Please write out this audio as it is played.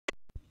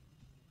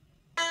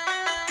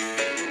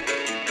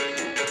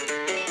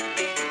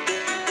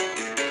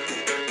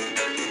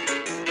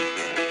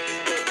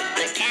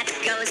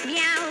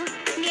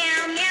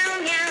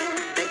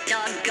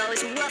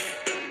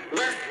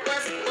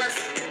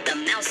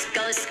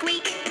goes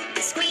squeak,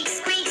 squeak,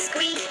 squeak,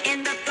 squeak,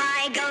 and the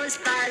fly goes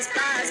buzz,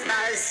 buzz,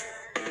 buzz.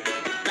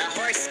 The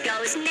horse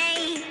goes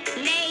neigh,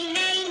 neigh,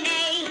 neigh,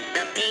 neigh.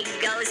 The pig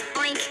goes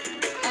oink,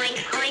 oink,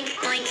 oink,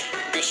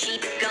 oink. The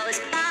sheep goes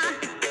baa,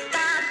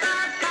 baa,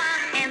 baa,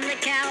 baa, and the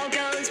cow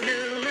goes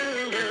moo,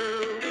 moo,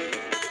 moo.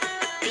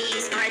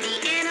 These are the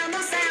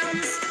animal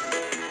sounds.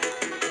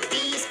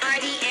 These are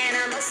the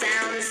animal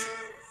sounds.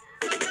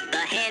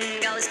 The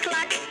hen goes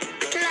cluck,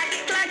 cluck,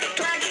 cluck,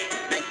 cluck.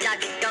 The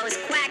duck goes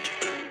quack,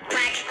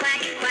 quack,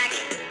 quack, quack.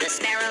 The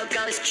sparrow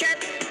goes chirp,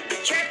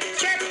 chirp,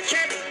 chirp,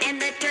 chirp.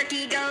 And the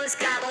turkey goes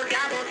gobble,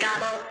 gobble,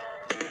 gobble.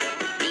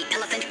 The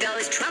elephant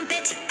goes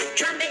trumpet,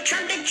 trumpet,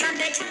 trumpet,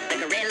 trumpet. The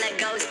gorilla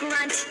goes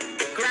grunt,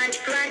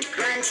 grunt, grunt,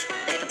 grunt.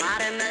 The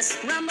hippopotamus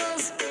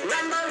rumbles,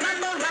 rumble,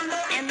 rumble,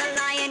 rumble. And the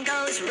lion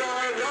goes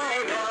roar, roar,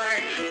 roar.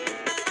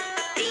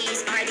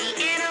 These are the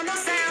animal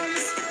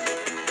sounds.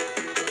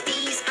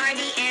 These are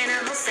the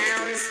animal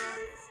sounds.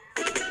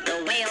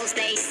 The whales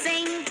they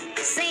sing,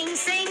 sing,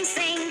 sing,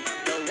 sing.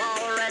 The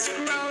walrus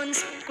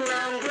groans,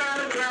 groan,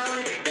 groan,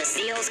 groan. The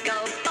seals go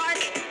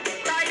bark,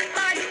 bark,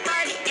 bark,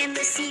 bark. And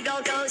the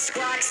seagull goes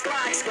squawk,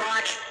 squawk,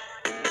 squawk.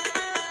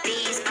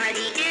 These are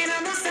the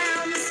animal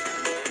sounds.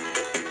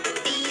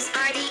 These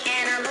are the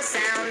animal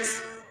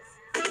sounds.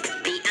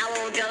 The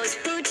owl goes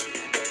hoot,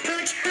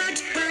 hoot, hoot,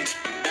 hoot.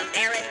 The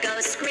parrot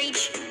goes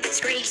screech,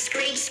 screech,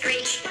 screech,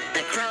 screech.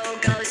 The crow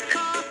goes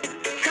caw,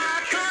 caw,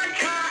 caw,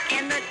 caw.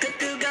 And the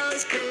cuckoo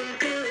goes coo,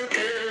 coo,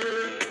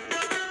 coo.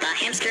 The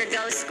hamster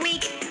goes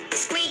squeak,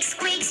 squeak,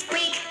 squeak,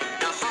 squeak.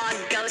 The hog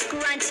goes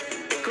grunt,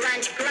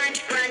 grunt,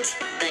 grunt, grunt.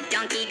 The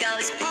donkey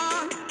goes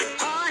haw,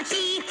 haw,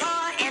 hee,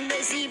 haw. And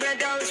the zebra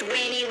goes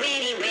whinny,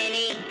 whinny,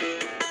 whinny.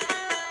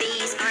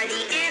 These are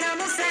the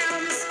animal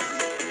sounds.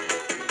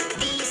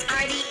 These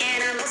are the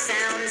animal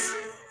sounds.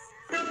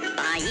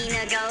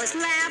 Hyena goes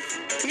laugh,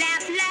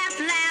 laugh, laugh,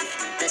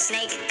 laugh. The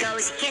snake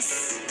goes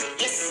hiss,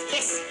 hiss,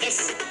 hiss, hiss.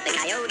 The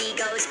coyote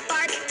goes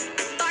bark,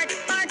 bark,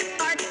 bark,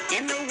 bark.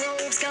 And the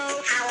wolves go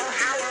howl,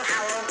 howl,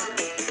 howl.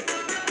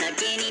 The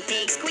guinea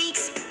pig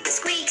squeaks,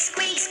 squeak,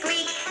 squeak,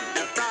 squeak.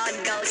 The frog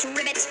goes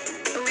ribbit,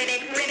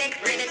 ribbit, ribbit,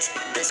 ribbit.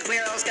 The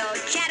squirrels go